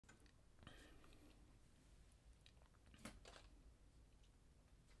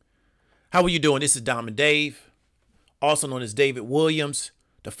How are you doing? This is Diamond Dave, also known as David Williams,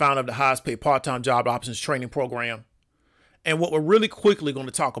 the founder of the highest paid part-time job options training program. And what we're really quickly going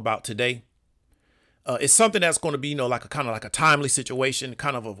to talk about today is something that's going to be, like a timely situation,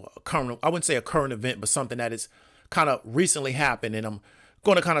 kind of a current, I wouldn't say a current event, but something that is kind of recently happened. And I'm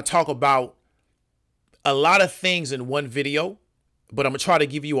going to kind of talk about a lot of things in one video, but I'm going to try to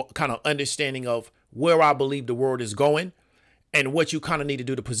give you a kind of understanding of where I believe the world is going and what you kind of need to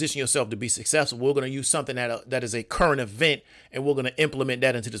do to position yourself to be successful. We're going to use something that is a current event, and we're going to implement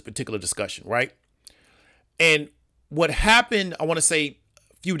that into this particular discussion, right? And what happened, I want to say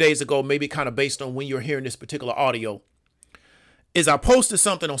a few days ago, maybe kind of based on when you're hearing this particular audio, is I posted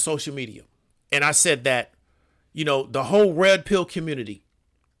something on social media, and I said that, the whole red pill community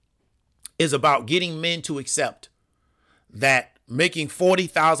is about getting men to accept that making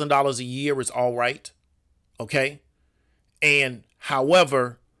 $40,000 a year is all right, okay? And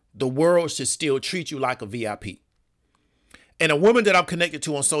however, the world should still treat you like a VIP. And a woman that I'm connected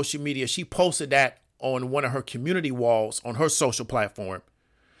to on social media, she posted that on one of her community walls on her social platform.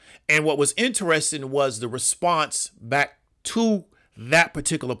 And what was interesting was the response back to that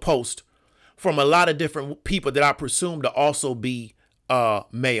particular post from a lot of different people that I presume to also be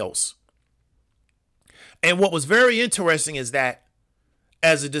males. And what was very interesting is that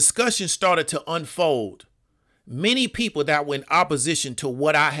as the discussion started to unfold, many people that were in opposition to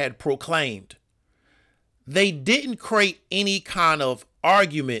what I had proclaimed, they didn't create any kind of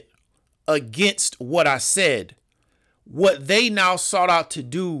argument against what I said. What they now sought out to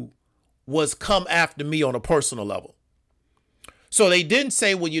do was come after me on a personal level. So they didn't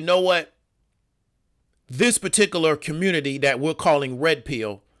say, well, you know what? This particular community that we're calling red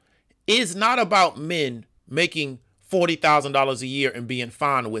pill is not about men making $40,000 a year and being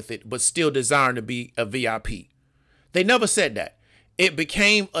fine with it, but still desiring to be a VIP. They never said that. It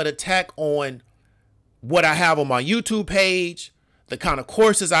became an attack on what I have on my YouTube page, the kind of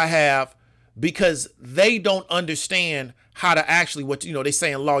courses I have, because they don't understand how to actually, they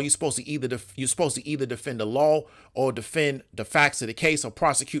say in law, you're supposed to either defend the law or defend the facts of the case, or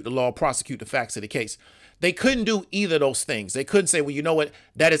prosecute the law, prosecute the facts of the case. They couldn't do either of those things. They couldn't say, well, you know what,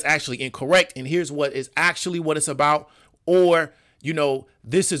 that is actually incorrect, and here's what is actually what it's about, or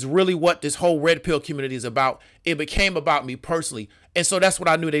this is really what this whole red pill community is about. It became about me personally. And so that's what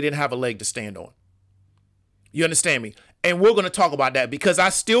I knew they didn't have a leg to stand on. You understand me? And we're going to talk about that because I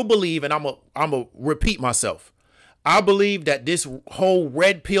still believe, and I'm going to repeat myself. I believe that this whole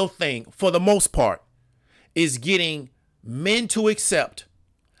red pill thing, for the most part, is getting men to accept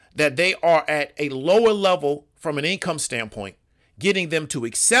that they are at a lower level from an income standpoint, getting them to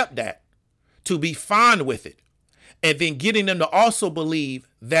accept that, to be fine with it. And then getting them to also believe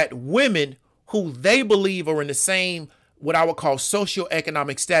that women who they believe are in the same, what I would call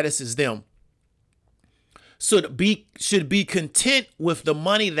socioeconomic status as them, should be content with the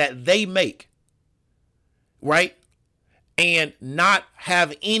money that they make, right? And not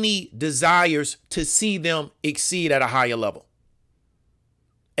have any desires to see them exceed at a higher level.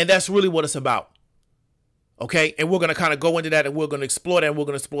 And that's really what it's about. Okay. And we're going to kind of go into that, and we're going to explore that, and we're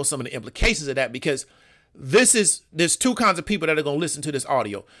going to explore some of the implications of that, because there's two kinds of people that are going to listen to this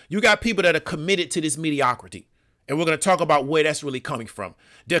audio. You got people that are committed to this mediocrity, and we're going to talk about where that's really coming from.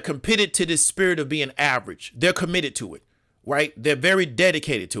 They're committed to this spirit of being average. They're committed to it, right? They're very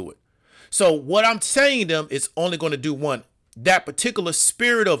dedicated to it. So what I'm saying to them is only going to do one. That particular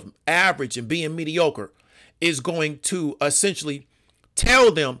spirit of average and being mediocre is going to essentially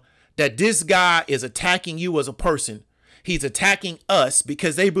tell them that this guy is attacking you as a person. He's attacking us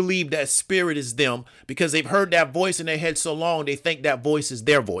because they believe that spirit is them, because they've heard that voice in their head so long, they think that voice is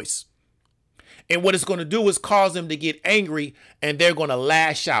their voice. And what it's going to do is cause them to get angry, and they're going to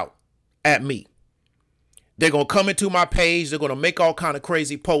lash out at me. They're going to come into my page. They're going to make all kind of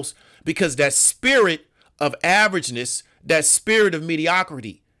crazy posts, because that spirit of averageness, that spirit of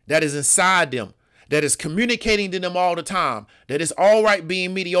mediocrity that is inside them, that is communicating to them all the time, that it's all right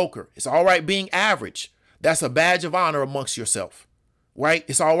being mediocre. It's all right being average. That's a badge of honor amongst yourself, right?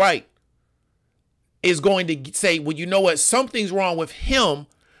 It's all right. Is going to say, well, you know what? Something's wrong with him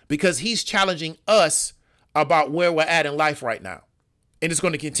because he's challenging us about where we're at in life right now. And it's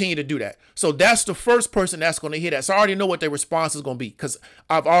going to continue to do that. So that's the first person that's going to hear that. So I already know what their response is going to be, because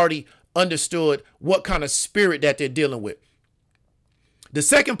I've already understood what kind of spirit that they're dealing with. The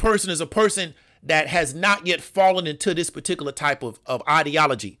second person is a person that has not yet fallen into this particular type of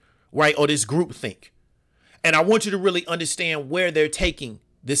ideology, right? Or this group think. And I want you to really understand where they're taking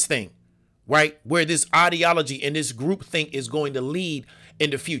this thing, right? Where this ideology and this group think is going to lead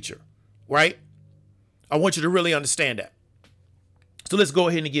in the future, right? I want you to really understand that. So let's go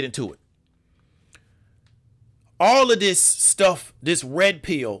ahead and get into it. all of this stuff, this red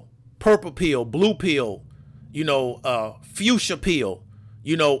pill, purple pill, blue pill, fuchsia pill,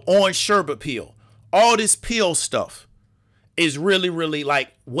 orange sherbet pill, all this pill stuff is really, really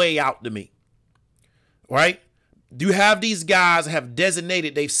like way out to me. Right? You have these guys have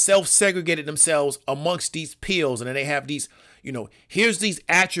designated, they've self-segregated themselves amongst these pills. And then they have these, here's these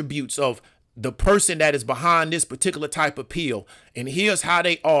attributes of the person that is behind this particular type of pill. And here's how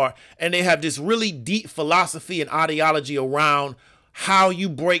they are. And they have this really deep philosophy and ideology around how you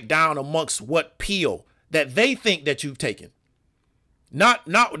break down amongst what pill that they think that you've taken. Not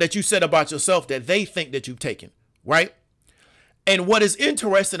that you said about yourself, that they think that you've taken. Right? And what is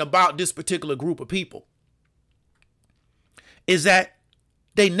interesting about this particular group of people is that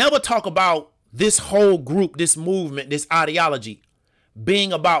they never talk about this whole group, this movement, this ideology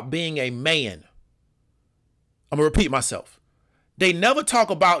being about being a man. I'm going to repeat myself. They never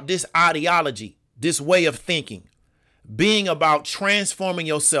talk about this ideology, this way of thinking, being about transforming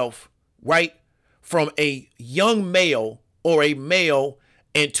yourself, right, from a young male or a male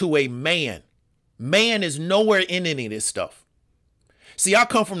into a man. Man is nowhere in any of this stuff. See, I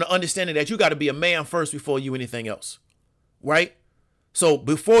come from the understanding that you got to be a man first before you anything else. Right? So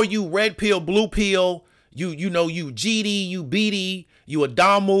before you red pill, blue pill, you GD, you BD, you a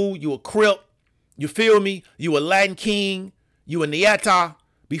Damu, you a Crip, you feel me? You a Latin King, you a Nieta.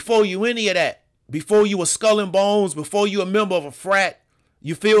 Before you any of that, before you a Skull and Bones, before you a member of a frat,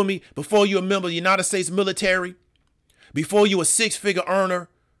 you feel me? Before you a member of the United States military, before you a 6-figure earner,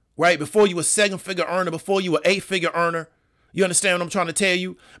 right? Before you a 7-figure earner, before you a 8-figure earner. You understand what I'm trying to tell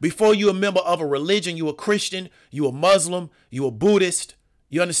you? Before you a member of a religion, you a Christian, you a Muslim, you a Buddhist.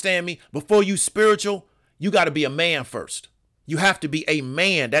 You understand me? Before you spiritual, you got to be a man first. You have to be a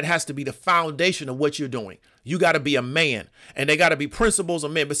man. That has to be the foundation of what you're doing. You got to be a man, and they got to be principles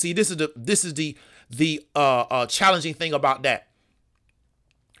of men. But see, this is the challenging thing about that.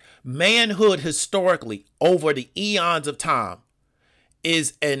 Manhood historically over the eons of time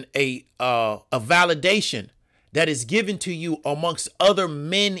is a validation that is given to you amongst other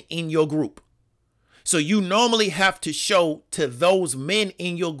men in your group. So you normally have to show to those men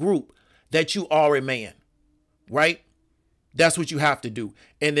in your group that you are a man, right? That's what you have to do.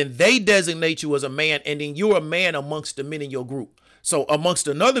 And then they designate you as a man, and then you're a man amongst the men in your group. So amongst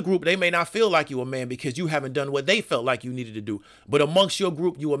another group, they may not feel like you're a man because you haven't done what they felt like you needed to do. But amongst your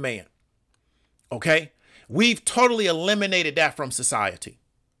group, you're a man. Okay? We've totally eliminated that from society.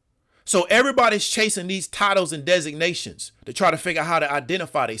 So everybody's chasing these titles and designations to try to figure out how to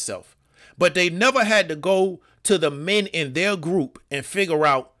identify themselves. But they never had to go to the men in their group and figure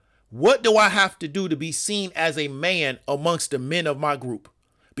out, what do I have to do to be seen as a man amongst the men of my group?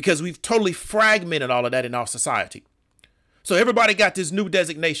 Because we've totally fragmented all of that in our society. So everybody got this new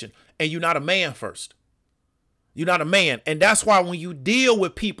designation, and you're not a man first. You're not a man. And that's why when you deal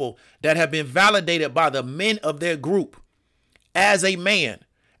with people that have been validated by the men of their group as a man,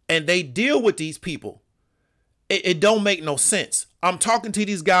 and they deal with these people, it don't make no sense. I'm talking to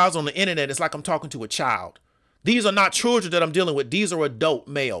these guys on the internet. It's like I'm talking to a child. These are not children that I'm dealing with. These are adult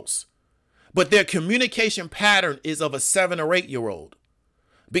males. But their communication pattern is of a 7 or 8-year-old.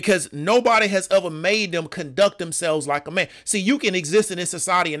 Because nobody has ever made them conduct themselves like a man. See, you can exist in this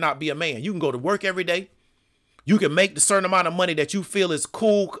society and not be a man. You can go to work every day. You can make the certain amount of money that you feel is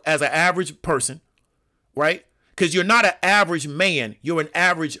cool as an average person, right? Because you're not an average man. You're an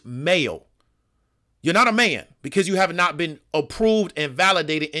average male. You're not a man because you have not been approved and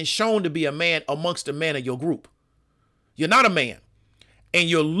validated and shown to be a man amongst the men of your group. You're not a man. And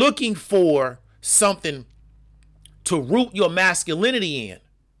you're looking for something to root your masculinity in,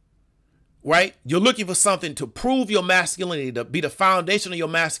 right? You're looking for something to prove your masculinity, to be the foundation of your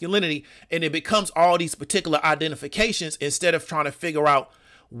masculinity. And it becomes all these particular identifications instead of trying to figure out,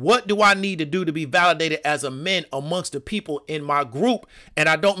 what do I need to do to be validated as a man amongst the people in my group? And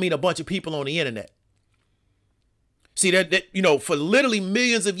I don't mean a bunch of people on the internet. See, that for literally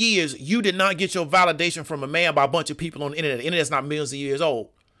millions of years, you did not get your validation from a man by a bunch of people on the internet. The internet's not millions of years old.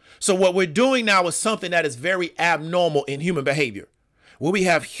 So what we're doing now is something that is very abnormal in human behavior, where we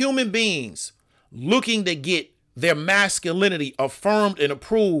have human beings looking to get their masculinity affirmed and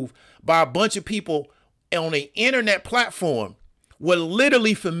approved by a bunch of people on an internet platform, where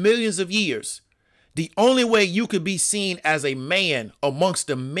literally for millions of years, the only way you could be seen as a man amongst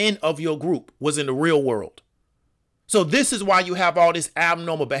the men of your group was in the real world. So this is why you have all this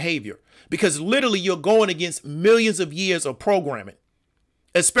abnormal behavior, because literally you're going against millions of years of programming,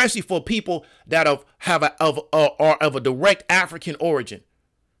 especially for people that are of a direct African origin,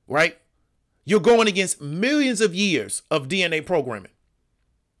 right? You're going against millions of years of DNA programming,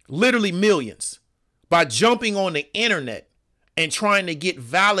 literally millions. by jumping on the internet and trying to get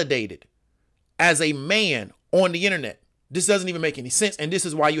validated as a man on the internet. This doesn't even make any sense. And this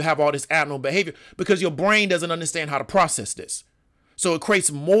is why you have all this abnormal behavior, because your brain doesn't understand how to process this. So it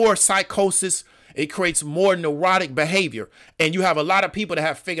creates more psychosis. It creates more neurotic behavior. And you have a lot of people that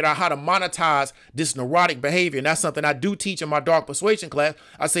have figured out how to monetize this neurotic behavior. And that's something I do teach in my dark persuasion class.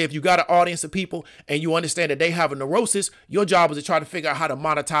 I say, if you got an audience of people and you understand that they have a neurosis, your job is to try to figure out how to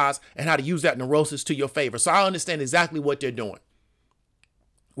monetize and how to use that neurosis to your favor. So I understand exactly what they're doing.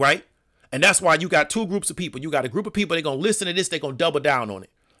 Right? And that's why you got two groups of people. You got a group of people, they're going to listen to this, they're going to double down on it.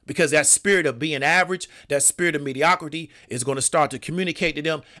 Because that spirit of being average, that spirit of mediocrity is going to start to communicate to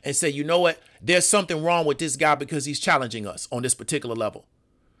them and say, you know what, there's something wrong with this guy because he's challenging us on this particular level.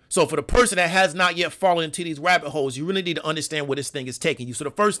 So for the person that has not yet fallen into these rabbit holes, you really need to understand where this thing is taking you. So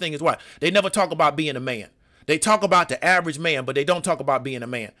the first thing is what? They never talk about being a man. They talk about the average man, but they don't talk about being a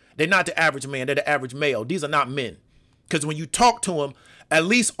man. They're not the average man. They're the average male. These are not men. Because when you talk to them, at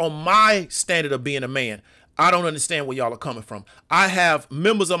least on my standard of being a man, I don't understand where y'all are coming from. I have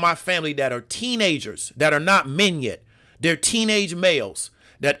members of my family that are teenagers that are not men yet. They're teenage males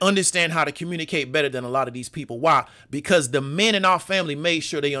that understand how to communicate better than a lot of these people. Why? Because the men in our family made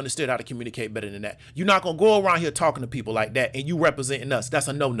sure they understood how to communicate better than that. You're not going to go around here talking to people like that and you representing us. That's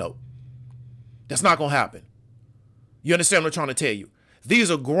a no-no. That's not going to happen. You understand what I'm trying to tell you? These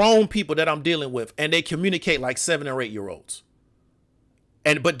are grown people that I'm dealing with, and they communicate like 7 or 8-year-olds.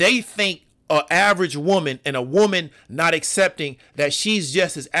 But they think an average woman and a woman not accepting that she's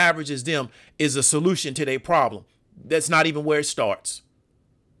just as average as them is a solution to their problem. That's not even where it starts.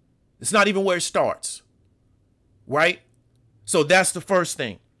 It's not even where it starts. Right? So that's the first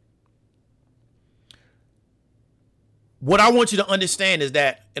thing. What I want you to understand is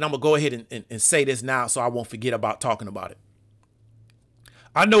that, and I'm going to go ahead and say this now so I won't forget about talking about it.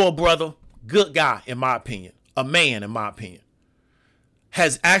 I know a brother, good guy, in my opinion, a man, in my opinion,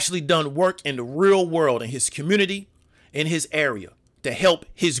 has actually done work in the real world, in his community, in his area, to help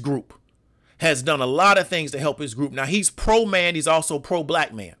his group. Has done a lot of things to help his group. Now, he's pro-man. He's also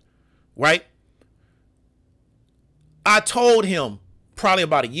pro-black man, right? I told him probably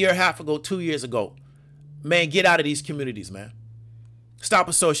about a year and a half ago, 2 years ago, man, get out of these communities, man. Stop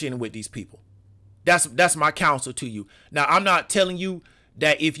associating with these people. That's my counsel to you. Now, I'm not telling you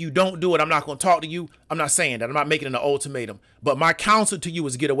that if you don't do it, I'm not going to talk to you. I'm not saying that. I'm not making it an ultimatum. But my counsel to you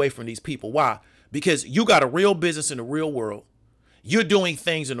is get away from these people. Why? Because you got a real business in the real world. You're doing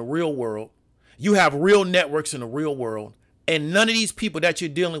things in the real world. You have real networks in the real world. And none of these people that you're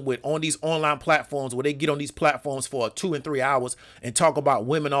dealing with on these online platforms, where they get on these platforms for 2 and 3 hours and talk about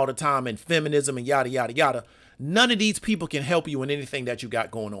women all the time and feminism and yada, yada, yada. None of these people can help you in anything that you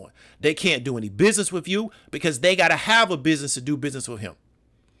got going on. They can't do any business with you because they got to have a business to do business with him.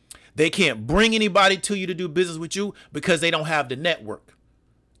 They can't bring anybody to you to do business with you because they don't have the network.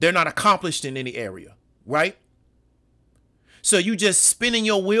 They're not accomplished in any area, right? So you just spinning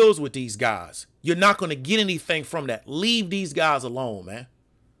your wheels with these guys. You're not going to get anything from that. Leave these guys alone, man.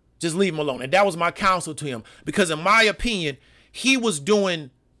 Just leave them alone. And that was my counsel to him, because in my opinion, he was doing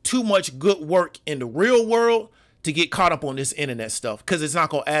too much good work in the real world to get caught up on this internet stuff, because it's not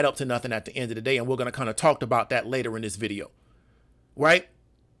going to add up to nothing at the end of the day. And we're going to kind of talk about that later in this video, right?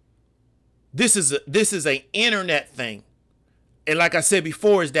 This is a internet thing. And like I said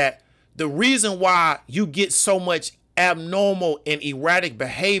before, is that the reason why you get so much abnormal and erratic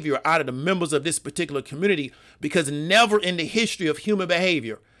behavior out of the members of this particular community, because never in the history of human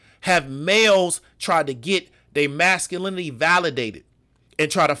behavior have males tried to get their masculinity validated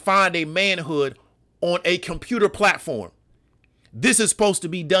and try to find a manhood on a computer platform. This is supposed to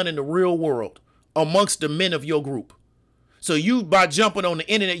be done in the real world amongst the men of your group. So you, by jumping on the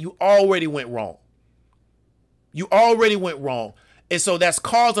internet, you already went wrong. You already went wrong. And so that's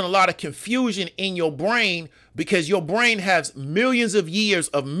causing a lot of confusion in your brain, because your brain has millions of years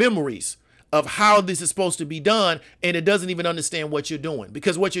of memories of how this is supposed to be done. And it doesn't even understand what you're doing,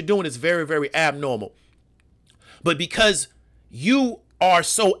 because what you're doing is very, very abnormal. But because you are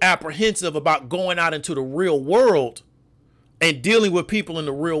so apprehensive about going out into the real world and dealing with people in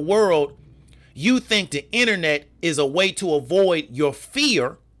the real world, you think the internet is a way to avoid your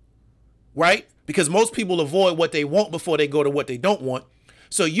fear, right? Because most people avoid what they want before they go to what they don't want.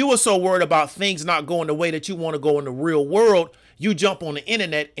 So you are so worried about things not going the way that you want to go in the real world, you jump on the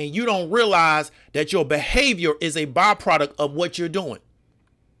internet and you don't realize that your behavior is a byproduct of what you're doing.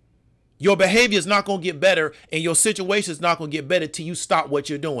 Your behavior is not going to get better, and your situation is not going to get better till you stop what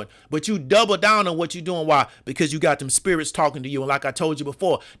you're doing. But you double down on what you're doing. Why? Because you got them spirits talking to you. And like I told you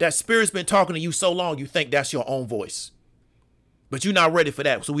before, that spirit's been talking to you so long, you think that's your own voice. But you're not ready for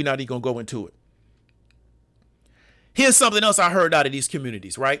that, so we're not even going to go into it. Here's something else I heard out of these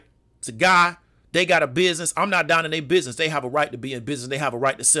communities, right? It's a guy, they got a business. I'm not down in their business. They have a right to be in business. They have a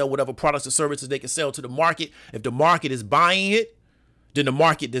right to sell whatever products or services they can sell to the market. If the market is buying it, then the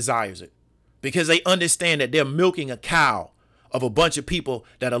market desires it, because they understand that they're milking a cow of a bunch of people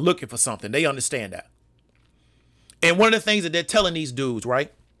that are looking for something. They understand that. And one of the things that they're telling these dudes,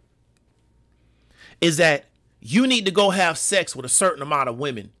 right, is that you need to go have sex with a certain amount of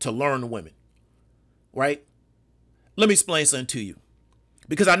women to learn women, right? Let me explain something to you,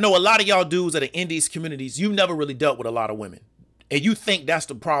 because I know a lot of y'all dudes that are in these communities, you've never really dealt with a lot of women, and you think that's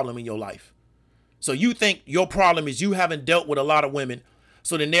the problem in your life. So you think your problem is you haven't dealt with a lot of women,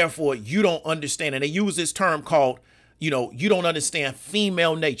 so then therefore you don't understand. And they use this term called, you don't understand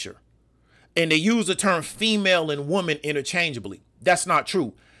female nature. And they use the term female and woman interchangeably. That's not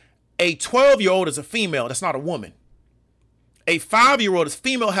true. A 12-year-old is a female. That's not a woman. A 5-year-old is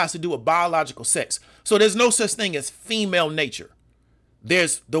female, has to do with biological sex. So there's no such thing as female nature.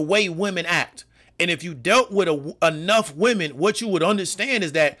 There's the way women act. And if you dealt with enough women, what you would understand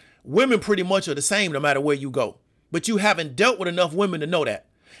is that women pretty much are the same no matter where you go. But you haven't dealt with enough women to know that.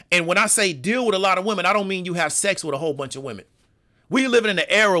 And when I say deal with a lot of women, I don't mean you have sex with a whole bunch of women. We're living in an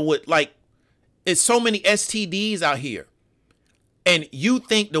era with, like, it's so many STDs out here. And you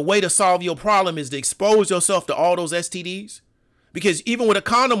think the way to solve your problem is to expose yourself to all those STDs? Because even with a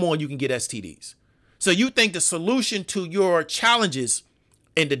condom on, you can get STDs. So you think the solution to your challenges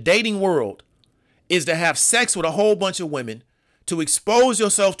in the dating world is to have sex with a whole bunch of women, to expose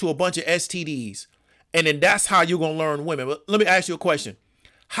yourself to a bunch of STDs, and then that's how you're going to learn women. But let me ask you a question.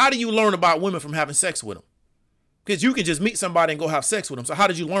 How do you learn about women from having sex with them? Because you can just meet somebody and go have sex with them. So how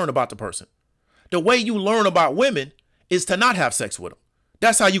did you learn about the person? The way you learn about women is to not have sex with them.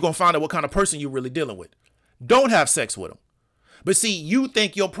 That's how you're going to find out what kind of person you're really dealing with. Don't have sex with them. But see, you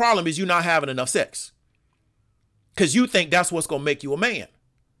think your problem is you not having enough sex, because you think that's what's going to make you a man,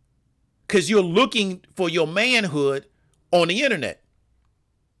 because you're looking for your manhood on the internet.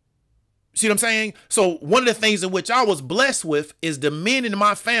 See what I'm saying? So one of the things in which I was blessed with is the men in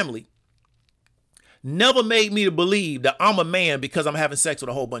my family never made me to believe that I'm a man because I'm having sex with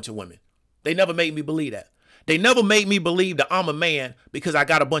a whole bunch of women. They never made me believe that. They never made me believe that I'm a man because I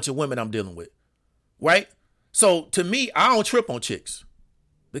got a bunch of women I'm dealing with, right? So to me, I don't trip on chicks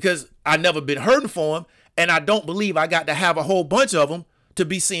because I never been hurting for them, and I don't believe I got to have a whole bunch of them to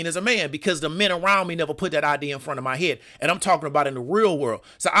be seen as a man, because the men around me never put that idea in front of my head. And I'm talking about in the real world.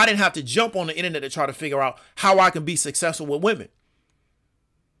 So I didn't have to jump on the internet to try to figure out how I can be successful with women.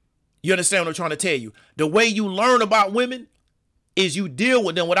 You understand what I'm trying to tell you? The way you learn about women is you deal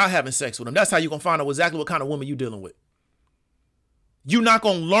with them without having sex with them. That's how you're going to find out exactly what kind of woman you're dealing with. You're not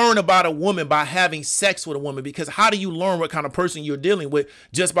going to learn about a woman by having sex with a woman, because how do you learn what kind of person you're dealing with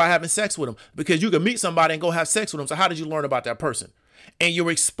just by having sex with them? Because you can meet somebody and go have sex with them. So how did you learn about that person? And you're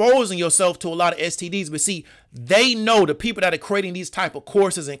exposing yourself to a lot of STDs. But see, they know, the people that are creating these type of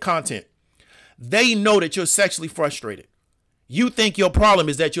courses and content, they know that you're sexually frustrated. You think your problem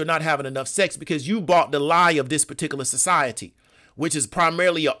is that you're not having enough sex because you bought the lie of this particular society, which is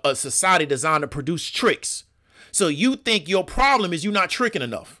primarily a society designed to produce tricks. So you think your problem is you're not tricking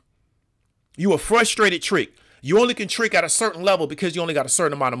enough. You a frustrated trick. You only can trick at a certain level because you only got a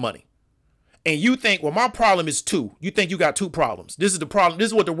certain amount of money. And you think, well, my problem is 2. You think you got 2 problems. This is the problem. This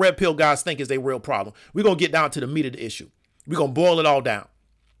is what the red pill guys think is their real problem. We're going to get down to the meat of the issue. We're going to boil it all down.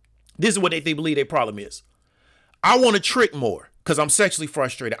 This is what they believe their problem is. I want to trick more because I'm sexually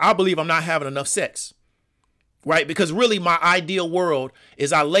frustrated. I believe I'm not having enough sex, right? Because really my ideal world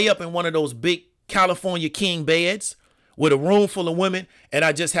is I lay up in one of those big California king beds with a room full of women, and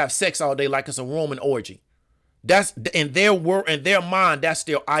I just have sex all day like it's a Roman orgy. That's in their world, in their mind, that's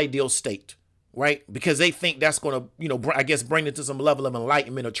their ideal state, right? Because they think that's going to, I guess, bring it to some level of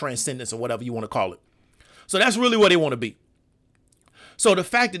enlightenment or transcendence or whatever you want to call it. So that's really what they want to be. So the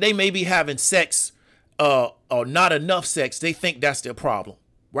fact that they may be having sex or not enough sex, they think that's their problem,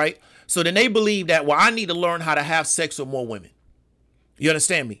 right? So then they believe that, well, I need to learn how to have sex with more women. You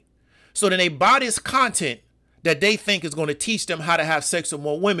understand me? So then they buy this content that they think is going to teach them how to have sex with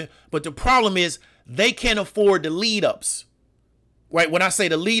more women. But the problem is they can't afford the lead ups, right? When I say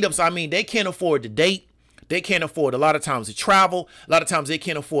the lead ups, I mean they can't afford to date. They can't afford a lot of times to travel. A lot of times they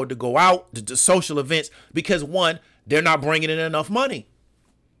can't afford to go out to social events because, one, they're not bringing in enough money.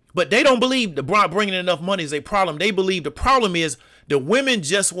 But they don't believe the bringing in enough money is a problem. They believe the problem is the women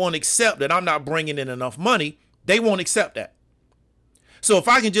just won't accept that I'm not bringing in enough money. They won't accept that. So if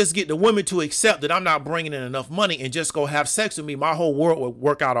I can just get the women to accept that I'm not bringing in enough money and just go have sex with me, my whole world will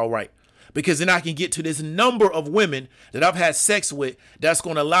work out all right. Because then I can get to this number of women that I've had sex with that's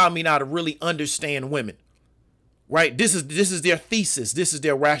going to allow me now to really understand women, right? This is their thesis. This is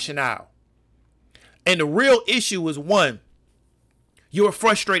their rationale. And the real issue is, one, you're a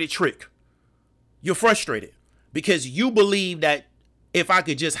frustrated trick. You're frustrated because you believe that if I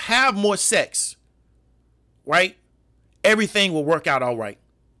could just have more sex, right, everything will work out all right.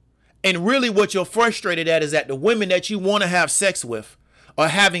 And really what you're frustrated at is that the women that you want to have sex with are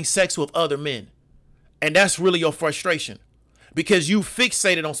having sex with other men. And that's really your frustration because you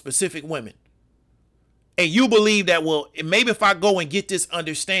fixated on specific women. And you believe that, well, maybe if I go and get this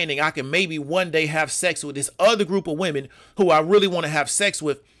understanding, I can maybe one day have sex with this other group of women who I really want to have sex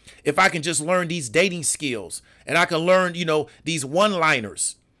with. If I can just learn these dating skills and I can learn, you know, these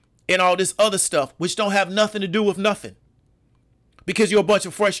one-liners and all this other stuff, which don't have nothing to do with nothing. Because you're a bunch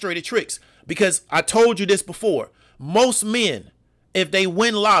of frustrated tricks. Because I told you this before. Most men, if they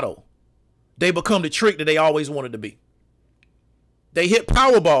win lotto, they become the trick that they always wanted to be. They hit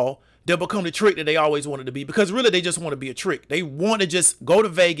Powerball, they'll become the trick that they always wanted to be, because really they just want to be a trick. They want to just go to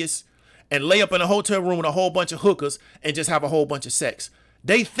Vegas and lay up in a hotel room with a whole bunch of hookers and just have a whole bunch of sex.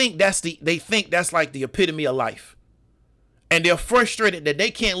 They think that's like the epitome of life. And they're frustrated that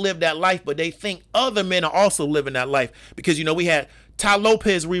they can't live that life, but they think other men are also living that life. Because, you know, we had Ty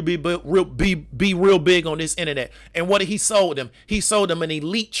Lopez be real big on this internet. And what did he sold them? He sold them an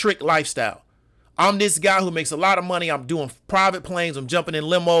elite trick lifestyle. I'm this guy who makes a lot of money. I'm doing private planes. I'm jumping in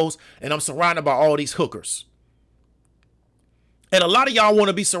limos. And I'm surrounded by all these hookers. And a lot of y'all want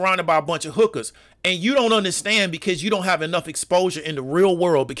to be surrounded by a bunch of hookers. And you don't understand because you don't have enough exposure in the real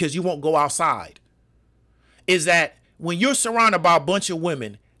world because you won't go outside. Is that when you're surrounded by a bunch of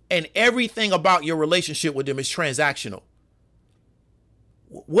women and everything about your relationship with them is transactional,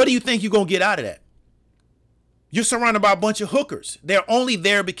 what do you think you're going to get out of that? You're surrounded by a bunch of hookers. They're only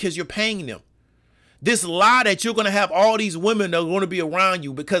there because you're paying them. This lie that you're going to have all these women that are going to be around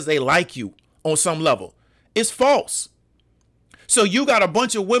you because they like you on some level is false. So you got a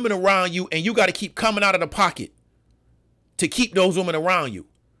bunch of women around you and you got to keep coming out of the pocket to keep those women around you.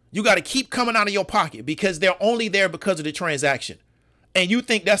 You got to keep coming out of your pocket because they're only there because of the transaction. And you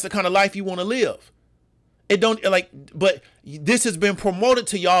think that's the kind of life you want to live. It don't but this has been promoted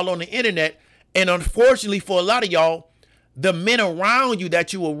to y'all on the internet. And unfortunately for a lot of y'all, the men around you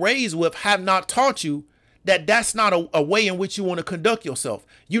that you were raised with have not taught you that that's not a way in which you want to conduct yourself.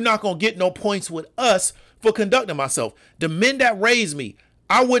 You're not going to get no points with us for conducting myself. The men that raised me,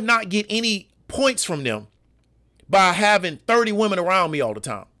 I would not get any points from them by having 30 women around me all the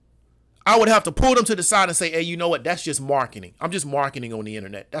time. I would have to pull them to the side and say, hey, you know what? That's just marketing. I'm just marketing on the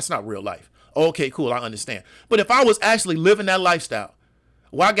internet. That's not real life. Okay, cool. I understand. But if I was actually living that lifestyle,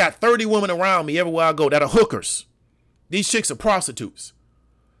 well, I got 30 women around me everywhere I go that are hookers. These chicks are prostitutes.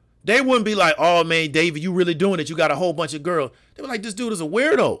 They wouldn't be like, oh, man, David, you really doing it? You got a whole bunch of girls. They were like, this dude is a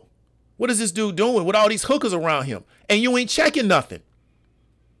weirdo. What is this dude doing with all these hookers around him? And you ain't checking nothing.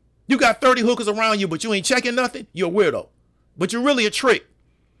 You got 30 hookers around you, but you ain't checking nothing? You're a weirdo. But you're really a trick.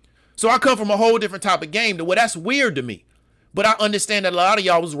 So I come from a whole different type of game to where that's weird to me. But I understand that a lot of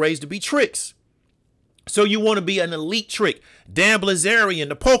y'all was raised to be tricks. So you want to be an elite trick. Dan Blazarian,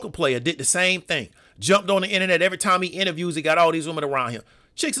 the poker player, did the same thing. Jumped on the internet. Every time he interviews, he got all these women around him.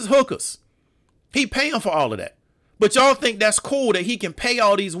 Chicks is hookers. He paying for all of that. But y'all think that's cool that he can pay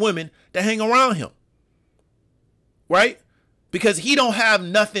all these women to hang around him. Right? Because he don't have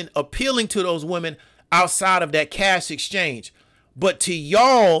nothing appealing to those women outside of that cash exchange. But to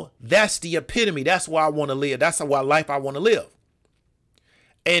y'all, that's the epitome. That's why I want to live. That's why life I want to live.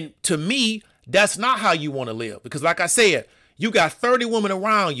 And to me, that's not how you want to live. Because like I said, you got 30 women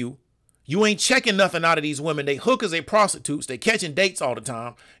around you. You ain't checking nothing out of these women. They hookers, they prostitutes. They catching dates all the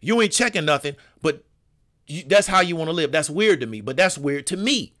time. You ain't checking nothing. But that's how you want to live. That's weird to me. But that's weird to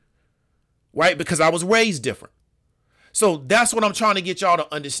me. Right? Because I was raised different. So that's what I'm trying to get y'all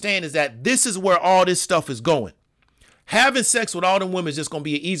to understand is that this is where all this stuff is going. Having sex with all them women is just going to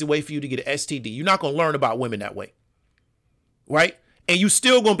be an easy way for you to get an STD. You're not going to learn about women that way. Right? And you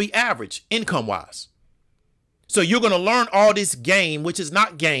still going to be average income-wise. So you're going to learn all this game, which is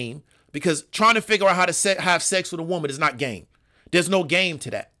not game, because trying to figure out how to have sex with a woman is not game. There's no game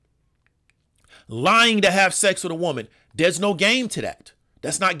to that. Lying to have sex with a woman, there's no game to that.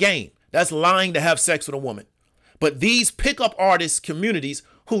 That's not game. That's lying to have sex with a woman. But these pickup artist communities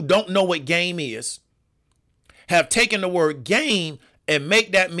who don't know what game is, have taken the word game and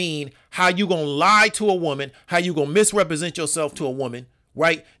make that mean how you gonna lie to a woman, how you gonna misrepresent yourself to a woman,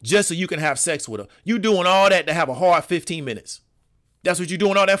 right? Just so you can have sex with her. You doing all that to have a hard 15 minutes. That's what you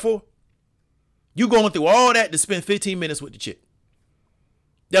doing all that for? You going through all that to spend 15 minutes with the chick.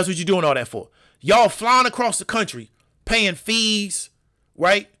 That's what you doing all that for. Y'all flying across the country, paying fees,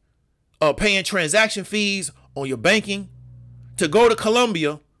 right? Paying transaction fees, on your banking, to go to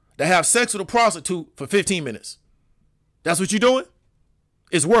Colombia to have sex with a prostitute for 15 minutes. That's what you're doing?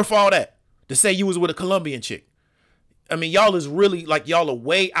 It's worth all that to say you was with a Colombian chick. I mean, y'all is really like, y'all are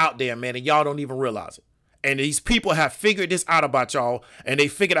way out there, man, and y'all don't even realize it. And these people have figured this out about y'all, and they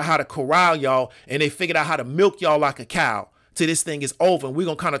figured out how to corral y'all, and they figured out how to milk y'all like a cow till this thing is over. And we're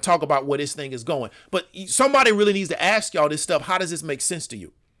going to kind of talk about where this thing is going. But somebody really needs to ask y'all this stuff. How does this make sense to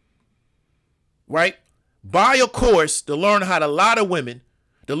you? Right? Buy a course to learn how to lie to women,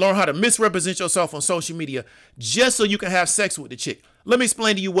 to learn how to misrepresent yourself on social media, just so you can have sex with the chick. Let me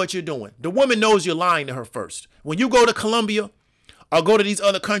explain to you what you're doing. The woman knows you're lying to her first. When you go to Colombia or go to these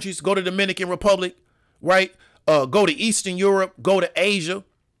other countries, go to Dominican Republic, right? Go to Eastern Europe, go to Asia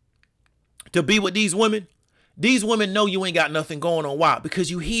to be with these women know you ain't got nothing going on. Why?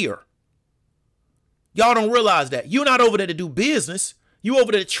 Because you here. Y'all don't realize that. You're not over there to do business. You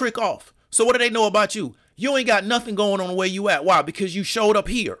over there to trick off. So what do they know about you? You ain't got nothing going on where you at. Why? Because you showed up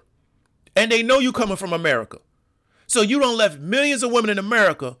here. And they know you coming from America. So you done left millions of women in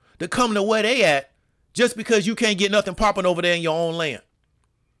America to come to where they at just because you can't get nothing popping over there in your own land.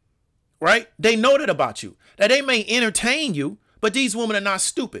 Right? They know that about you. That they may entertain you, but these women are not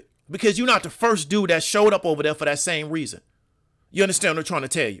stupid because you're not the first dude that showed up over there for that same reason. You understand what I'm trying to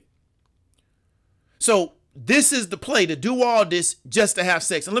tell you? So this is the play, to do all this just to have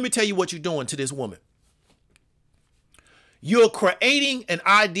sex. And let me tell you what you're doing to this woman. You're creating an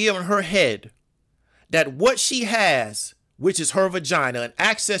idea in her head that what she has, which is her vagina and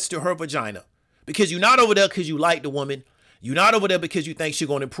access to her vagina, because you're not over there because you like the woman. You're not over there because you think she's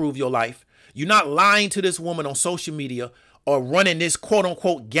going to improve your life. You're not lying to this woman on social media or running this quote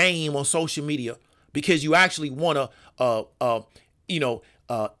unquote game on social media because you actually want to,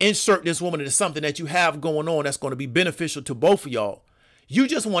 insert this woman into something that you have going on that's going to be beneficial to both of y'all. You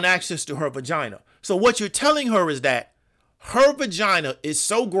just want access to her vagina. So what you're telling her is that her vagina is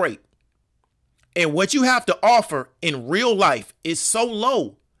so great and what you have to offer in real life is so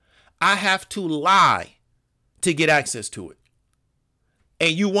low. I have to lie to get access to it.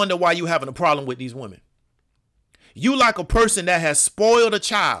 And you wonder why you're having a problem with these women. You like a person that has spoiled a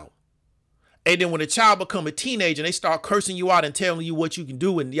child. And then when the child become a teenager and they start cursing you out and telling you what you can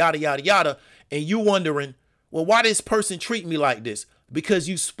do and yada, yada, yada. And you wondering, well, why this person treat me like this? Because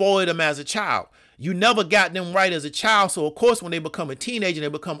you spoiled them as a child. You never got them right as a child. So, of course, when they become a teenager and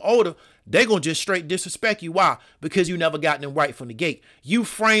they become older, they're going to just straight disrespect you. Why? Because you never got them right from the gate. You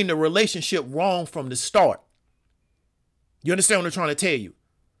framed the relationship wrong from the start. You understand what I'm trying to tell you?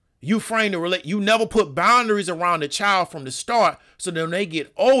 You frame you never put boundaries around the child from the start. So then when they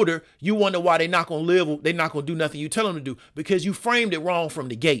get older, you wonder why they're not going to live. They're not going to do nothing you tell them to do because you framed it wrong from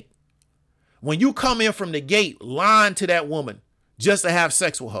the gate. When you come in from the gate lying to that woman just to have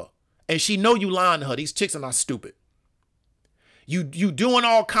sex with her and she know you lying to her, these chicks are not stupid. You doing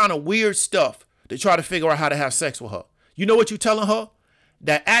all kind of weird stuff to try to figure out how to have sex with her. You know what you telling her?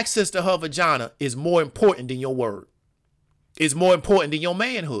 That access to her vagina is more important than your word. It's more important than your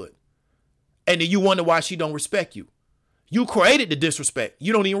manhood. And then you wonder why she don't respect you. You created the disrespect.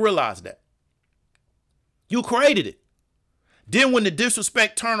 You don't even realize that. You created it. Then when the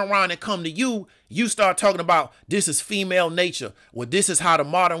disrespect turn around and come to you, you start talking about this is female nature. Well, this is how the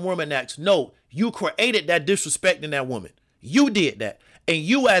modern woman acts. No, you created that disrespect in that woman. You did that. And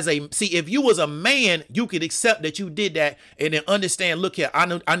you if you was a man, you could accept that you did that and then understand, look here,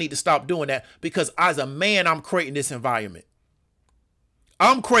 I need to stop doing that because as a man, I'm creating this environment.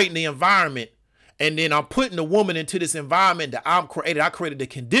 I'm creating the environment and then I'm putting the woman into this environment that I created the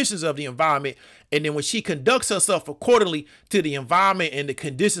conditions of the environment. And then when she conducts herself accordingly to the environment and the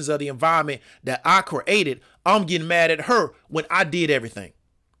conditions of the environment that I created, I'm getting mad at her when I did everything.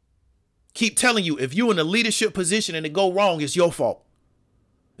 Keep telling you, if you're in a leadership position and it go wrong, it's your fault.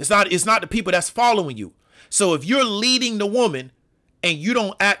 It's not the people that's following you. So if you're leading the woman and you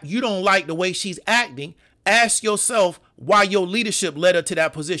don't like the way she's acting, ask yourself why your leadership led her to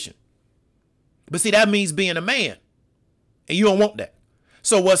that position. But see, that means being a man. And you don't want that.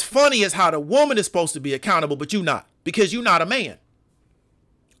 So what's funny is how the woman is supposed to be accountable, but you're not. Because you're not a man.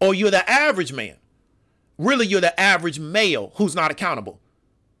 Or you're the average man. Really, you're the average male who's not accountable.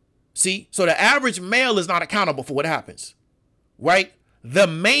 See? So the average male is not accountable for what happens. Right? The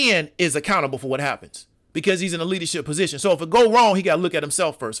man is accountable for what happens. Because he's in a leadership position. So if it go wrong, he got to look at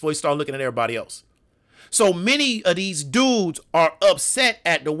himself first before he start looking at everybody else. So many of these dudes are upset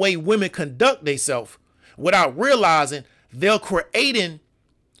at the way women conduct themselves without realizing they're creating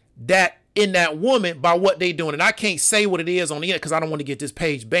that in that woman by what they're doing. And I can't say what it is on the internet because I don't want to get this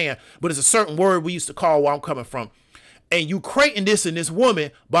page banned, but it's a certain word we used to call where I'm coming from. And you creating this in this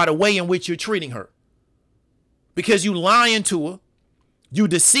woman by the way in which you're treating her. because you lying to her, you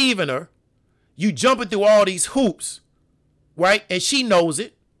deceiving her, you jumping through all these hoops, right? And she knows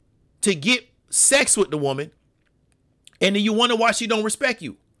it, to get sex with the woman. And then you wonder why she don't respect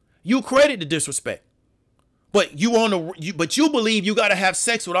you. You created the disrespect. But you believe you got to have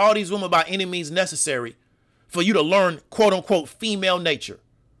sex with all these women by any means necessary for you to learn, quote unquote, female nature.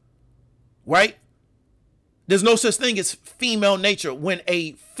 Right? There's no such thing as female nature. When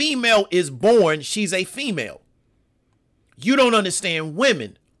a female is born, she's a female. You don't understand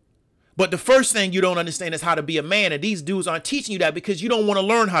women. But the first thing you don't understand is how to be a man. And these dudes aren't teaching you that because you don't want to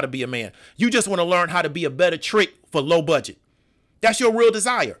learn how to be a man. You just want to learn how to be a better trick for low budget. That's your real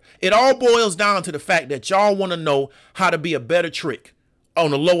desire. It all boils down to the fact that y'all want to know how to be a better trick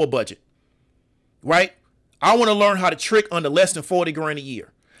on a lower budget. Right? I want to learn how to trick under less than 40 grand a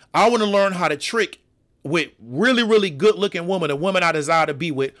year. I want to learn how to trick with really, really good looking woman, a woman I desire to be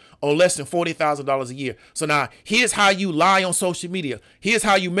with, on less than $40,000 a year. So now here's how you lie on social media. Here's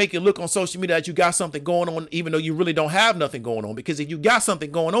how you make it look on social media that you got something going on, even though you really don't have nothing going on. Because if you got something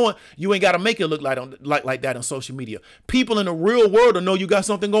going on, you ain't got to make it look like that on social media. People in the real world will know you got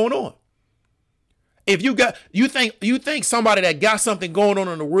something going on. If you think somebody that got something going on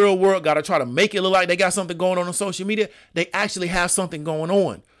in the real world got to try to make it look like they got something going on social media, they actually have something going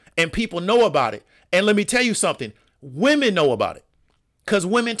on and people know about it. And let me tell you something, women know about it because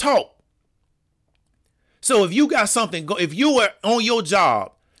women talk. So if you got something, if you are on your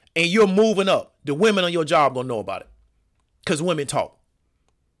job and you're moving up, the women on your job gonna know about it because women talk.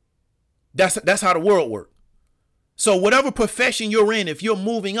 That's how the world works. So whatever profession you're in, if you're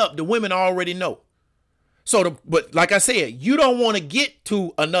moving up, the women already know. So, but like I said, you don't want to get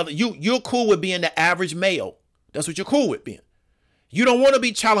to another, you're cool with being the average male. That's what you're cool with being. You don't want to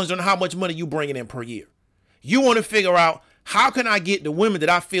be challenged on how much money you bringing in per year. You want to figure out, how can I get the women that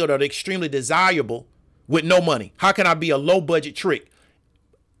I feel that are extremely desirable with no money? How can I be a low budget trick?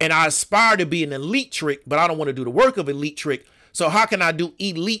 And I aspire to be an elite trick, but I don't want to do the work of elite trick. So how can I do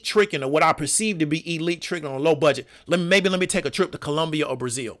elite tricking, or what I perceive to be elite tricking on a low budget? Maybe let me take a trip to Colombia or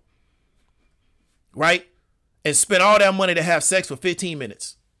Brazil, right? And spend all that money to have sex for 15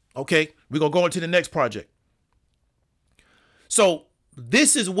 minutes. Okay, we're going to go into the next project. So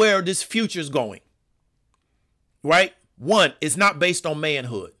this is where this future is going, right? One, it's not based on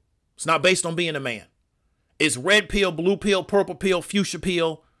manhood. It's not based on being a man. It's red pill, blue pill, purple pill, fuchsia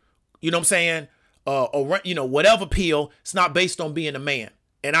pill. You know what I'm saying? Or, you know, whatever pill. It's not based on being a man.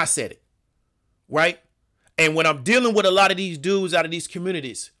 And I said it, right? And when I'm dealing with a lot of these dudes out of these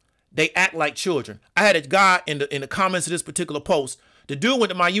communities, they act like children. I had a guy in the comments of this particular post. The dude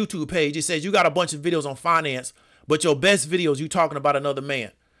went to my YouTube page. He says, you got a bunch of videos on finance, but your best videos, you talking about another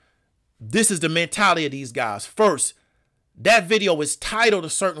man. This is the mentality of these guys. First, that video is titled a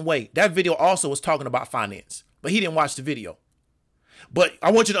certain way. That video also was talking about finance, but he didn't watch the video. But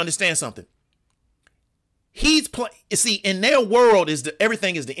I want you to understand something. You see, in their world,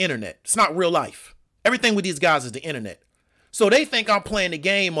 everything is the internet. It's not real life. Everything with these guys is the internet. So they think I'm playing the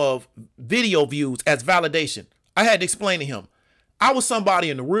game of video views as validation. I had to explain to him, I was somebody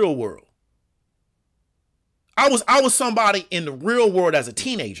in the real world. I was somebody in the real world as a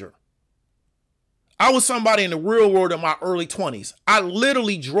teenager. I was somebody in the real world in my early 20s. I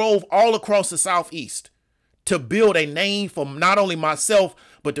literally drove all across the Southeast to build a name for not only myself,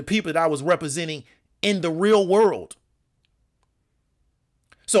 but the people that I was representing in the real world.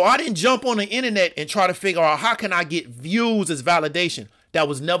 So I didn't jump on the internet and try to figure out, how can I get views as validation? That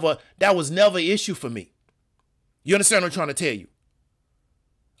was never an issue for me. You understand what I'm trying to tell you?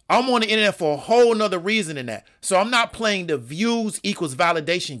 I'm on the internet for a whole nother reason than that. So I'm not playing the views equals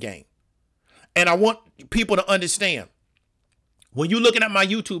validation game. And I want people to understand, when you're looking at my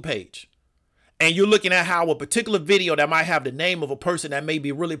YouTube page and you're looking at how a particular video that might have the name of a person that may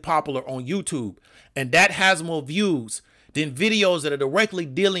be really popular on YouTube, and that has more views than videos that are directly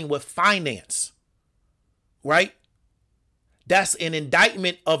dealing with finance, right? That's an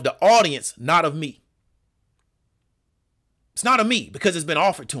indictment of the audience, not of me. It's not of me, because it's been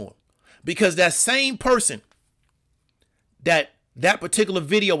offered to him. Because that same person that particular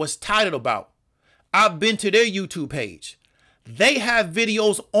video was titled about, I've been to their YouTube page. They have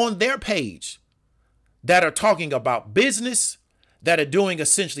videos on their page that are talking about business, that are doing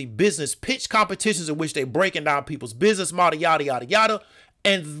essentially business pitch competitions in which they're breaking down people's business model, yada, yada, yada.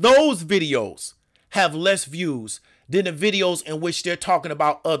 And those videos have less views than the videos in which they're talking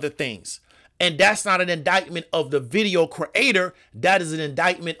about other things. And that's not an indictment of the video creator. That is an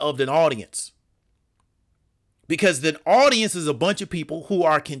indictment of the audience. Because the audience is a bunch of people who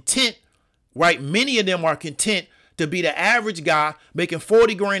are content, right? Many of them are content to be the average guy making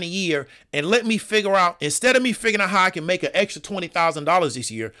 40 grand a year, and let me figure out, instead of me figuring out how I can make an extra $20,000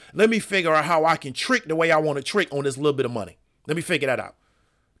 this year, let me figure out how I can trick the way I want to trick on this little bit of money. Let me figure that out.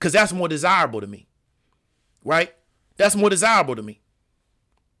 Because that's more desirable to me. Right? That's more desirable to me.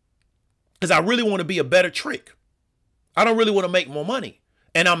 Because I really want to be a better trick. I don't really want to make more money.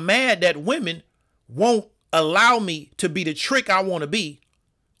 And I'm mad that women won't allow me to be the trick I want to be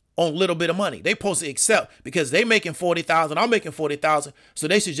on a little bit of money. They supposed to accept because they making 40,000, I'm making 40,000. So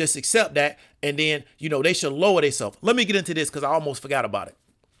they should just accept that. And then, you know, they should lower themselves. Let me get into this because I almost forgot about it.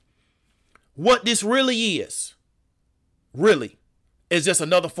 What this really is just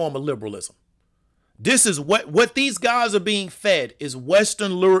another form of liberalism. This is what these guys are being fed is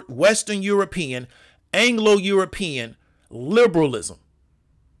Western European, Anglo-European liberalism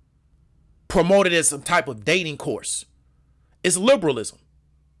promoted as some type of dating course. It's liberalism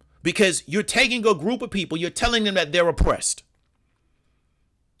because you're taking a group of people, you're telling them that they're oppressed.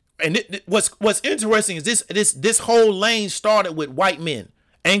 And what's interesting is this whole lane started with white men,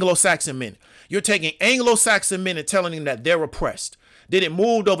 Anglo-Saxon men. You're taking Anglo-Saxon men and telling them that they're oppressed. Then it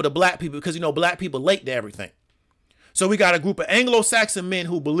moved over to black people because, you know, black people late to everything. So we got a group of Anglo-Saxon men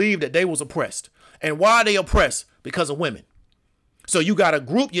who believed that they was oppressed. And why are they oppressed? Because of women. So you got a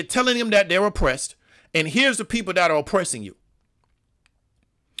group, you're telling them that they're oppressed. And here's the people that are oppressing you.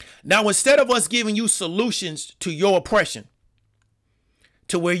 Now, instead of us giving you solutions to your oppression,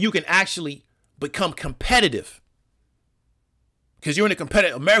 to where you can actually become competitive, because you're in a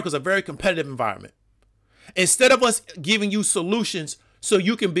competitive, America's a very competitive environment. Instead of us giving you solutions so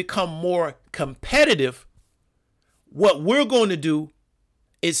you can become more competitive, what we're going to do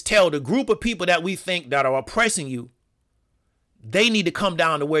is tell the group of people that we think that are oppressing you, they need to come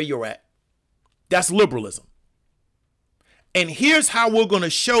down to where you're at. That's liberalism. And here's how we're going to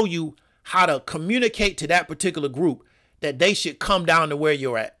show you how to communicate to that particular group that they should come down to where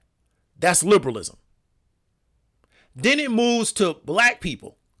you're at. That's liberalism. Then it moves to black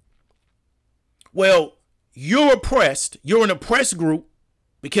people. Well, you're oppressed. You're an oppressed group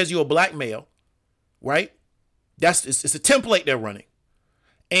because you're a black male, right? It's a template they're running.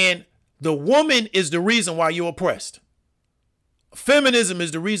 And the woman is the reason why you're oppressed. Feminism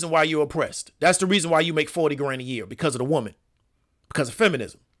is the reason why you're oppressed. That's the reason why you make 40 grand a year, because of the woman, because of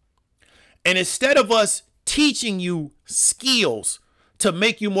feminism. And instead of us teaching you skills to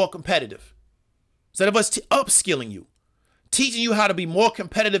make you more competitive, instead of us upskilling you, teaching you how to be more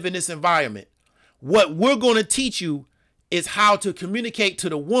competitive in this environment, what we're going to teach you is how to communicate to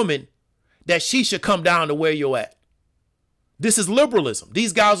the woman that she should come down to where you're at. This is liberalism.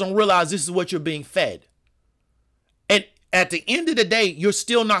 These guys don't realize this is what you're being fed. And at the end of the day, you're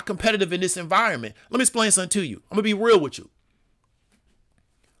still not competitive in this environment. Let me explain something to you. I'm going to be real with you.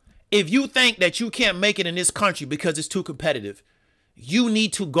 If you think that you can't make it in this country because it's too competitive, you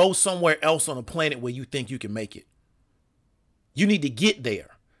need to go somewhere else on the planet where you think you can make it. You need to get there.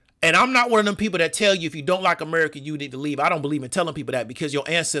 And I'm not one of them people that tell you if you don't like America, you need to leave. I don't believe in telling people that because your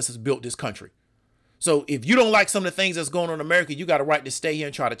ancestors built this country. So if you don't like some of the things that's going on in America, you got a right to stay here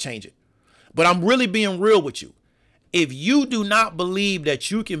and try to change it. But I'm really being real with you. If you do not believe that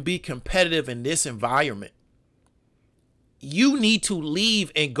you can be competitive in this environment, you need to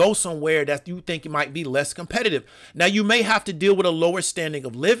leave and go somewhere that you think it might be less competitive. Now, you may have to deal with a lower standing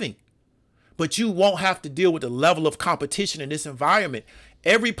of living, but you won't have to deal with the level of competition in this environment.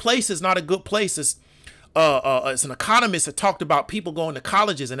 Every place is not a good place. It's an economist that talked about people going to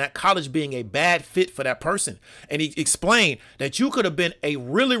colleges and that college being a bad fit for that person. And he explained that you could have been a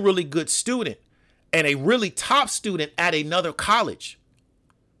really, really good student and a really top student at another college,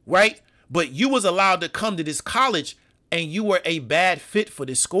 right? But you was allowed to come to this college and you were a bad fit for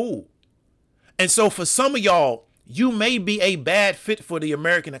this school. And so for some of y'all, you may be a bad fit for the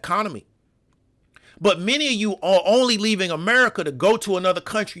American economy. But many of you are only leaving America to go to another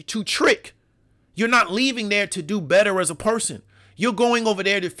country to trick. You're not leaving there to do better as a person. You're going over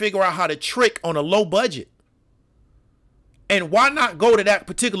there to figure out how to trick on a low budget. And why not go to that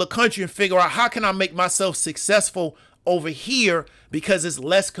particular country and figure out how can I make myself successful over here because it's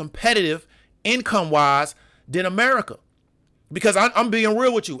less competitive income-wise than America? Because I'm being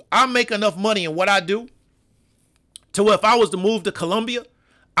real with you. I make enough money in what I do to where if I was to move to Colombia,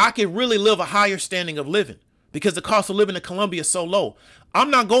 I could really live a higher standing of living because the cost of living in Colombia is so low.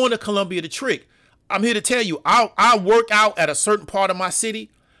 I'm not going to Colombia to trick. I'm here to tell you, I work out at a certain part of my city.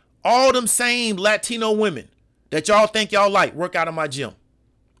 All them same Latino women that y'all think y'all like work out in my gym.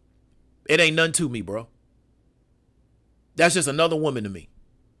 It ain't nothing to me, bro. That's just another woman to me.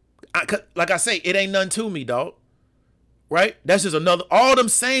 Like I say, it ain't nothing to me, dog. right? That's just another, all them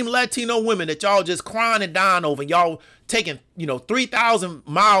same Latino women that y'all just crying and dying over, y'all taking,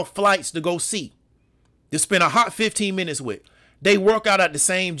 3,000-mile flights to go see, to spend a hot 15 minutes with. They work out at the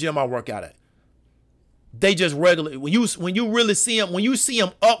same gym I work out at. They just regular, when you really see them, when you see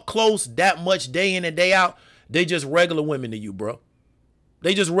them up close that much day in and day out, they just regular women to you, bro.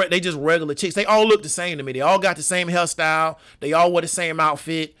 They just regular chicks. They all look the same to me. They all got the same hairstyle. They all wear the same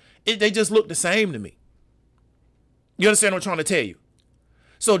outfit. They just look the same to me. You understand what I'm trying to tell you?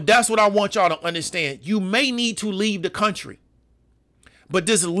 So that's what I want y'all to understand. You may need to leave the country, but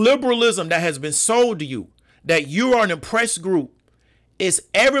this liberalism that has been sold to you, that you are an oppressed group, is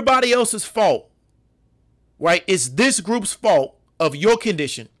everybody else's fault, right? It's this group's fault of your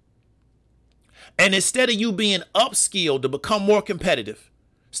condition. And instead of you being upskilled to become more competitive,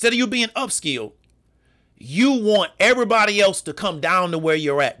 instead of you being upskilled, you want everybody else to come down to where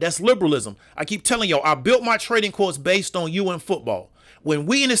you're at. That's liberalism. I keep telling y'all, I built my trading course based on you and football. When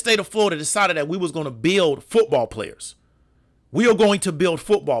we in the state of Florida decided that we was going to build football players, we are going to build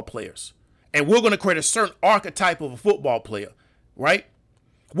football players. And we're going to create a certain archetype of a football player, right?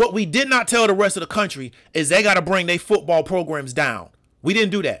 What we did not tell the rest of the country is they got to bring their football programs down. We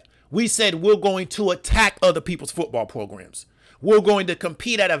didn't do that. We said we're going to attack other people's football programs. We're going to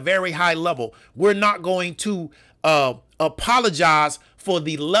compete at a very high level. We're not going to apologize for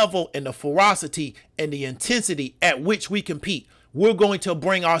the level and the ferocity and the intensity at which we compete. We're going to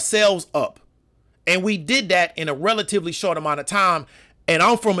bring ourselves up. And we did that in a relatively short amount of time. And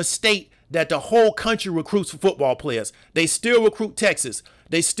I'm from a state that the whole country recruits for football players. They still recruit Texas.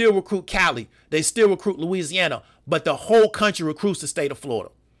 They still recruit Cali. They still recruit Louisiana. But the whole country recruits the state of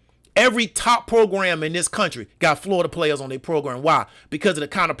Florida. Every top program in this country got Florida players on their program. Why? Because of the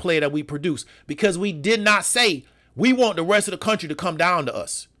kind of player that we produce. Because we did not say we want the rest of the country to come down to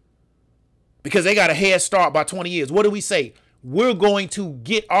us. Because they got a head start by 20 years. What do we say? We're going to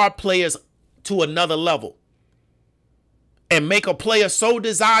get our players to another level and make a player so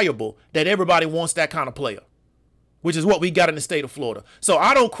desirable that everybody wants that kind of player, which is what we got in the state of Florida. So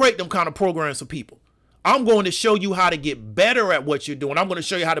I don't create them kind of programs for people. I'm going to show you how to get better at what you're doing. I'm going to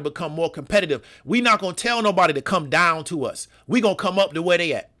show you how to become more competitive. We're not going to tell nobody to come down to us. We're going to come up to where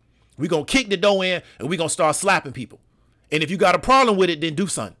they at. We're going to kick the door in and we're going to start slapping people. And if you got a problem with it, then do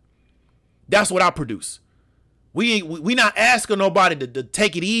something. That's what I produce. We not asking nobody to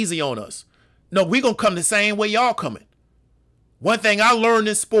take it easy on us. No, we're going to come the same way y'all coming. One thing I learned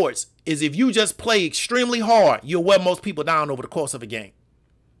in sports is if you just play extremely hard, you'll wear most people down over the course of a game.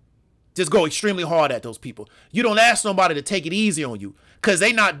 Just go extremely hard at those people. You don't ask nobody to take it easy on you because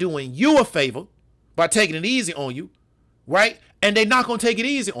they're not doing you a favor by taking it easy on you, right? And they're not going to take it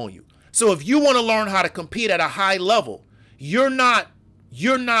easy on you. So if you want to learn how to compete at a high level, you're not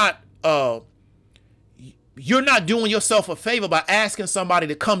doing yourself a favor by asking somebody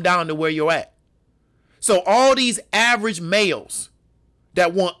to come down to where you're at. So all these average males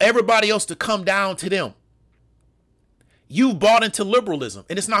that want everybody else to come down to them, you've bought into liberalism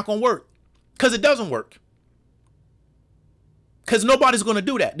and it's not going to work because it doesn't work. Because nobody's going to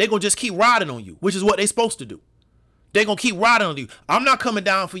do that. They're going to just keep riding on you, which is what they're supposed to do. They're going to keep riding on you. I'm not coming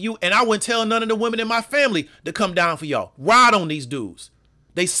down for you. And I wouldn't tell none of the women in my family to come down for y'all. Ride on these dudes.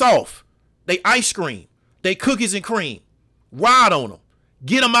 They soft. They ice cream. They cookies and cream. Ride on them.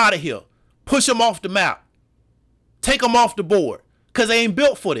 Get them out of here. Push them off the map. Take them off the board. Because they ain't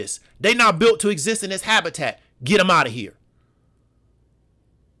built for this. They not built to exist in this habitat. Get them out of here.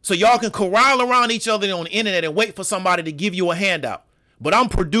 So y'all can corral around each other on the internet and wait for somebody to give you a handout. But I'm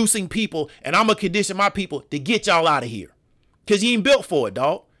producing people and I'm going to condition my people to get y'all out of here. Because you ain't built for it,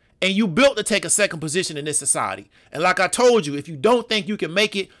 dog. And you built to take a second position in this society. And like I told you, if you don't think you can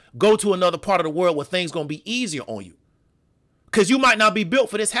make it, go to another part of the world where things going to be easier on you. Because you might not be built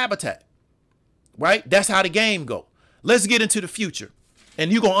for this habitat. Right? That's how the game go. Let's get into the future.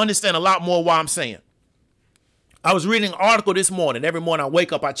 And you're going to understand a lot more why I'm saying. I was reading an article this morning. Every morning I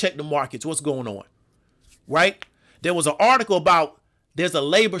wake up, I check the markets. What's going on? Right? There was an article about there's a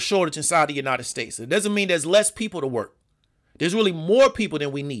labor shortage inside the United States. It doesn't mean there's less people to work. There's really more people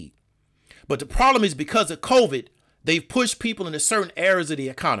than we need. But the problem is because of COVID, they've pushed people into certain areas of the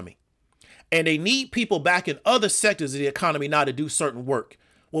economy. And they need people back in other sectors of the economy now to do certain work.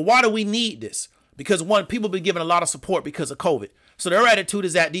 Well, why do we need this? Because one, people have been given a lot of support because of COVID. So their attitude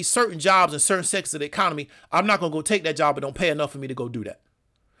is that these certain jobs in certain sectors of the economy, I'm not going to go take that job, but don't pay enough for me to go do that.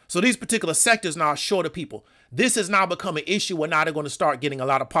 So these particular sectors now are short of people. This has now become an issue where now they're going to start getting a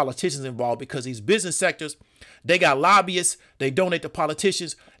lot of politicians involved because these business sectors, they got lobbyists, they donate to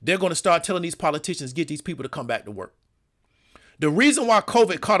politicians. They're going to start telling these politicians, get these people to come back to work. The reason why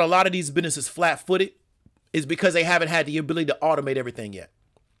COVID caught a lot of these businesses flat-footed is because they haven't had the ability to automate everything yet.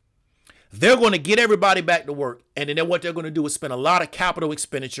 They're going to get everybody back to work. And then what they're going to do is spend a lot of capital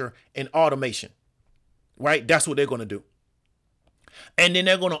expenditure in automation, right? That's what they're going to do. And then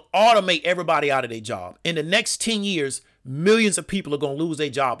they're going to automate everybody out of their job. In the next 10 years, millions of people are going to lose their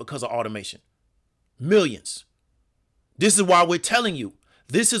job because of automation. Millions. This is why we're telling you.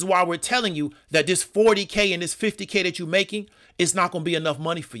 This is why we're telling you that this 40K and this 50K that you're making is not going to be enough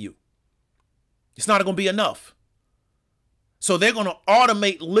money for you. It's not going to be enough. So they're going to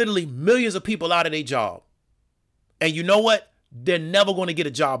automate literally millions of people out of their job. And you know what? They're never going to get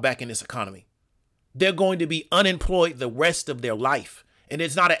a job back in this economy. They're going to be unemployed the rest of their life. And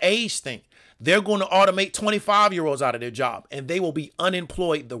it's not an age thing. They're going to automate 25-year-olds out of their job, and they will be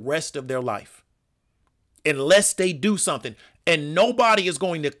unemployed the rest of their life unless they do something. And nobody is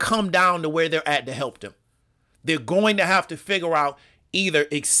going to come down to where they're at to help them. They're going to have to figure out either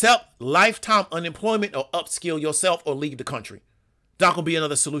accept lifetime unemployment or upskill yourself or leave the country. That's not going to be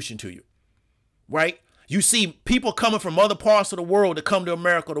another solution to you, right? You see people coming from other parts of the world to come to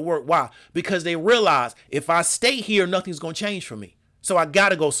America to work. Why? Because they realize if I stay here, nothing's going to change for me. So I got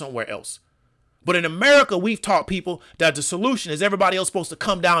to go somewhere else. But in America, we've taught people that the solution is everybody else supposed to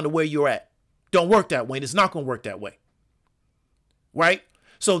come down to where you're at. Don't work that way. And it's not going to work that way. Right?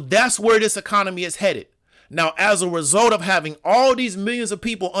 So that's where this economy is headed. Now, as a result of having all these millions of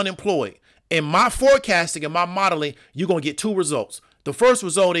people unemployed, in my forecasting and my modeling, you're going to get two results. The first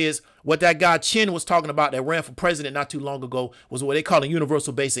result is what that guy Chin was talking about that ran for president not too long ago was what they call a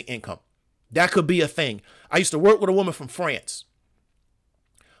universal basic income. That could be a thing. I used to work with a woman from France.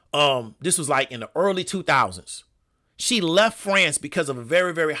 This was like in the early 2000s. She left France because of a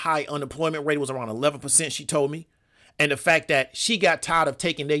very, very high unemployment rate. It was around 11%, she told me. And the fact that she got tired of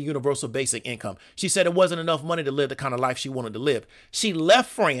taking their universal basic income. She said it wasn't enough money to live the kind of life she wanted to live. She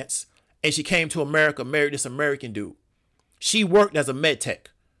left France and she came to America, married this American dude. She worked as a med tech,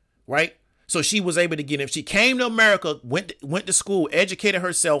 right? So she was able to get him. She came to America, went to school, educated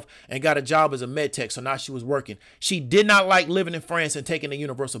herself, and got a job as a med tech. So now she was working. She did not like living in France and taking the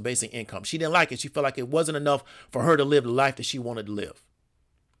universal basic income. She didn't like it. She felt like it wasn't enough for her to live the life that she wanted to live.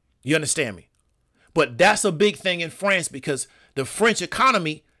 You understand me? But that's a big thing in France because the French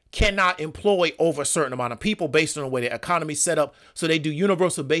economy cannot employ over a certain amount of people based on the way the economy is set up. So they do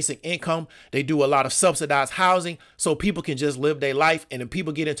universal basic income. They do a lot of subsidized housing so people can just live their life. And then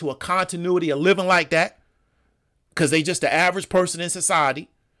people get into a continuity of living like that because they just the average person in society.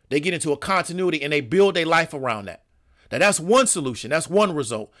 They get into a continuity and they build their life around that. Now, that's one solution. That's one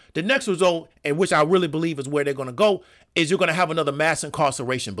result. The next result, and which I really believe is where they're going to go, is you're going to have another mass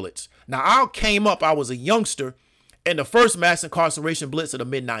incarceration blitz. Now, I was a youngster in the first mass incarceration blitz of the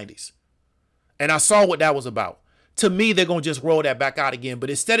mid-90s. And I saw what that was about. To me, they're going to just roll that back out again. But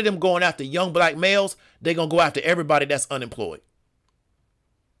instead of them going after young black males, they're going to go after everybody that's unemployed.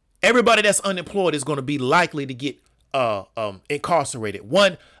 Everybody that's unemployed is going to be likely to get incarcerated.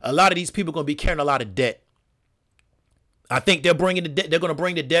 One, a lot of these people are going to be carrying a lot of debt. I think they're going to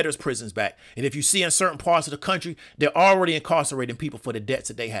bring the debtors' prisons back. And if you see in certain parts of the country, they're already incarcerating people for the debts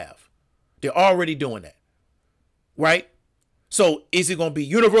that they have. They're already doing that. Right? So is it going to be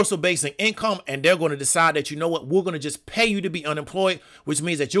universal basic income? And they're going to decide that, you know what, we're going to just pay you to be unemployed, which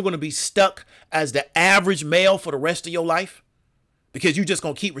means that you're going to be stuck as the average male for the rest of your life because you're just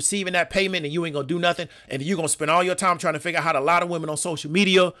going to keep receiving that payment and you ain't going to do nothing. And you're going to spend all your time trying to figure out how to lie to women on social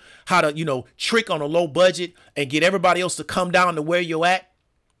media, how to, trick on a low budget and get everybody else to come down to where you're at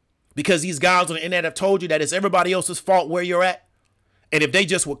because these guys on the internet have told you that it's everybody else's fault where you're at. And if they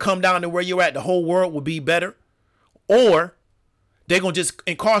just would come down to where you're at, the whole world would be better. Or they're going to just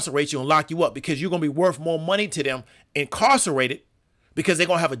incarcerate you and lock you up because you're going to be worth more money to them incarcerated because they're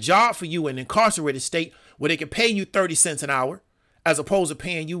going to have a job for you in an incarcerated state where they can pay you 30 cents an hour as opposed to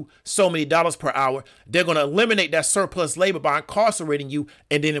paying you so many dollars per hour. They're going to eliminate that surplus labor by incarcerating you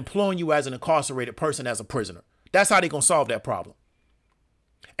and then employing you as an incarcerated person as a prisoner. That's how they're going to solve that problem.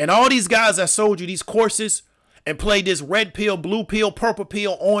 And all these guys that sold you these courses and played this red pill, blue pill, purple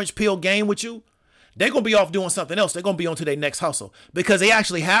pill, orange pill game with you, they're going to be off doing something else. They're going to be on to their next hustle because they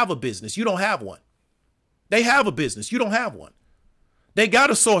actually have a business. You don't have one. They have a business. You don't have one. They got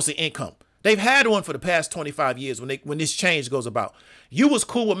a source of income. They've had one for the past 25 years when this change goes about. You was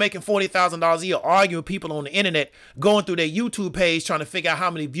cool with making $40,000 a year, arguing with people on the internet, going through their YouTube page, trying to figure out how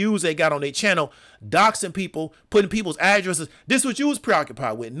many views they got on their channel, doxing people, putting people's addresses. This is what you was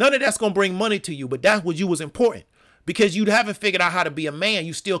preoccupied with. None of that's going to bring money to you, but that's what you was important because you haven't figured out how to be a man.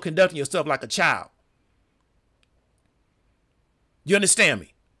 You still conducting yourself like a child. You understand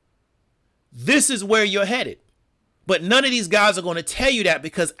me? This is where you're headed. But none of these guys are going to tell you that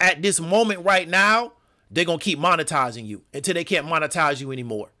because at this moment right now, they're going to keep monetizing you until they can't monetize you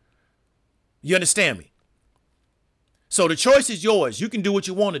anymore. You understand me? So the choice is yours. You can do what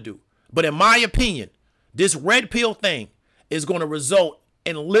you want to do. But in my opinion, this red pill thing is going to result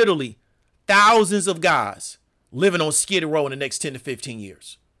in literally thousands of guys living on Skid Row in the next 10 to 15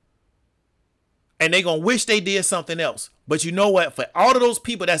 years. And they're going to wish they did something else. But you know what? For all of those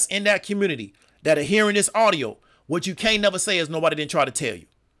people that's in that community that are hearing this audio, what you can't never say is nobody didn't try to tell you.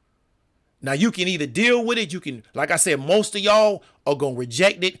 Now, you can either deal with it. You can, like I said, most of y'all are going to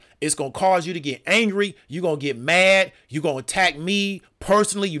reject it. It's going to cause you to get angry. You're going to get mad. You're going to attack me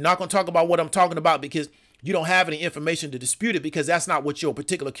personally. You're not going to talk about what I'm talking about because you don't have any information to dispute it, because that's not what your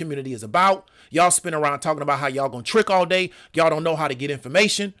particular community is about. Y'all spin around talking about how y'all going to trick all day. Y'all don't know how to get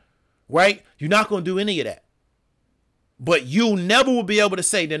information, right? You're not going to do any of that. But you never will be able to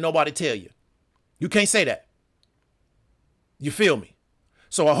say that nobody tell you. You can't say that. You feel me?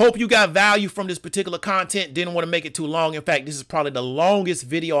 So I hope you got value from this particular content. Didn't want to make it too long. In fact, this is probably the longest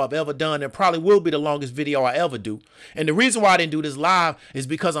video I've ever done, and probably will be the longest video I ever do. And the reason why I didn't do this live is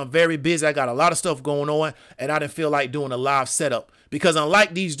because I'm very busy. I got a lot of stuff going on, and I didn't feel like doing a live setup. Because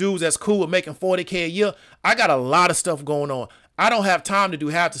unlike these dudes that's cool with making 40K a year, I got a lot of stuff going on. I don't have time to do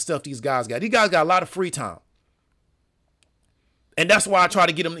half the stuff these guys got. These guys got a lot of free time. And that's why I try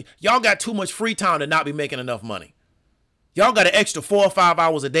to get them. Y'all got too much free time to not be making enough money. Y'all got an extra 4 or 5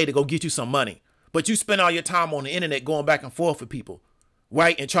 hours a day to go get you some money. But you spend all your time on the internet going back and forth with people,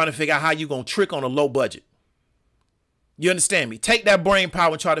 right? And trying to figure out how you're going to trick on a low budget. You understand me? Take that brain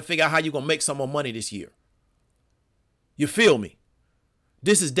power and try to figure out how you're going to make some more money this year. You feel me?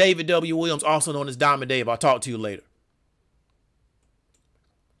 This is David W. Williams, also known as Diamond Dave. I'll talk to you later.